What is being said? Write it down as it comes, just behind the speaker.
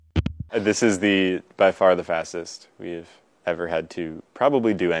This is by far the fastest we've ever had to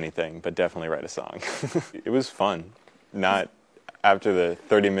probably do anything, but definitely write a song. It was fun. Not after the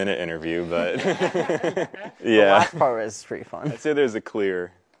 30-minute interview, but The yeah. last part was pretty fun. I'd say there's a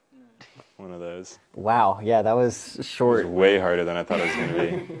clear one of those. Wow, yeah, that was It short. was way harder than I thought it was going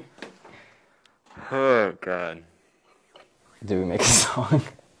to be. Oh, God. Did we make a song?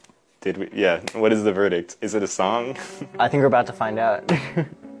 Did we? Yeah. What is the verdict? Is it a song? I think we're about to find out.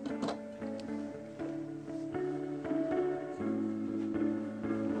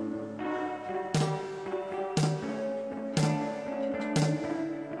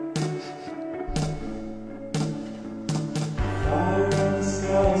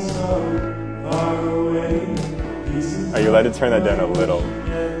 Are you allowed to turn that down a little?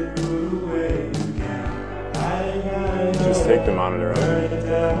 Just take the monitor off.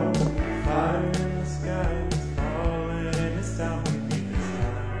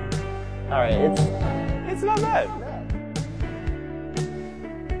 All right, It's not bad.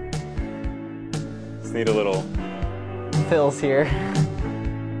 Just need a little. Phil's here.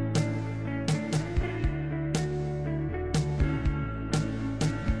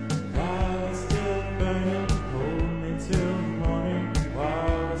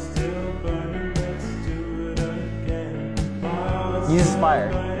 Use fire.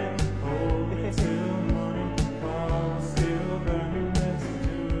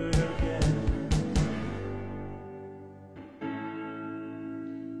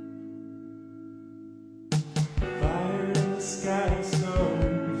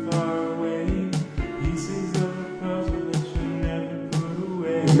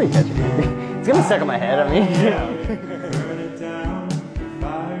 It's pretty catchy. It's gonna stuck in my head, I mean.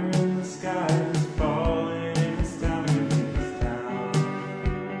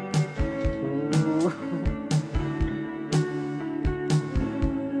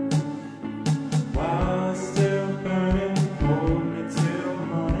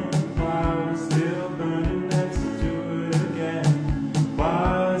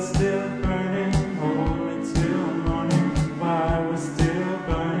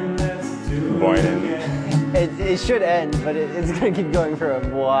 It should end, but it's gonna keep going for a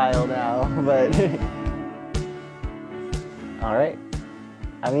while now. But all right.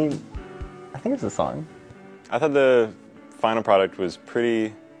 I mean, I think it's a song. I thought the final product was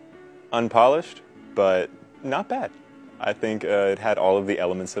pretty unpolished, but not bad. I think it had all of the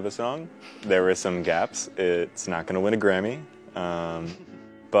elements of a song. There were some gaps. It's not going to win a Grammy,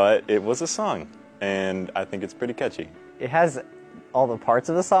 but it was a song, and I think it's pretty catchy. It has all the parts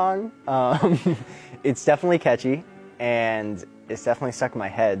of the song. It's definitely catchy, and it's definitely stuck in my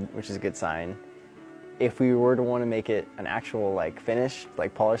head, which is a good sign. If we were to want to make it an actual finished,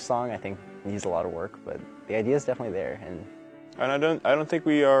 polished song, I think it needs a lot of work, but the idea is definitely there. And I don't think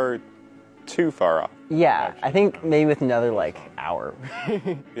we are too far off. Yeah, actually. I think maybe with another hour.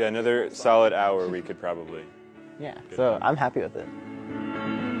 Yeah, another solid hour we could probably. Yeah, so I'm happy with it.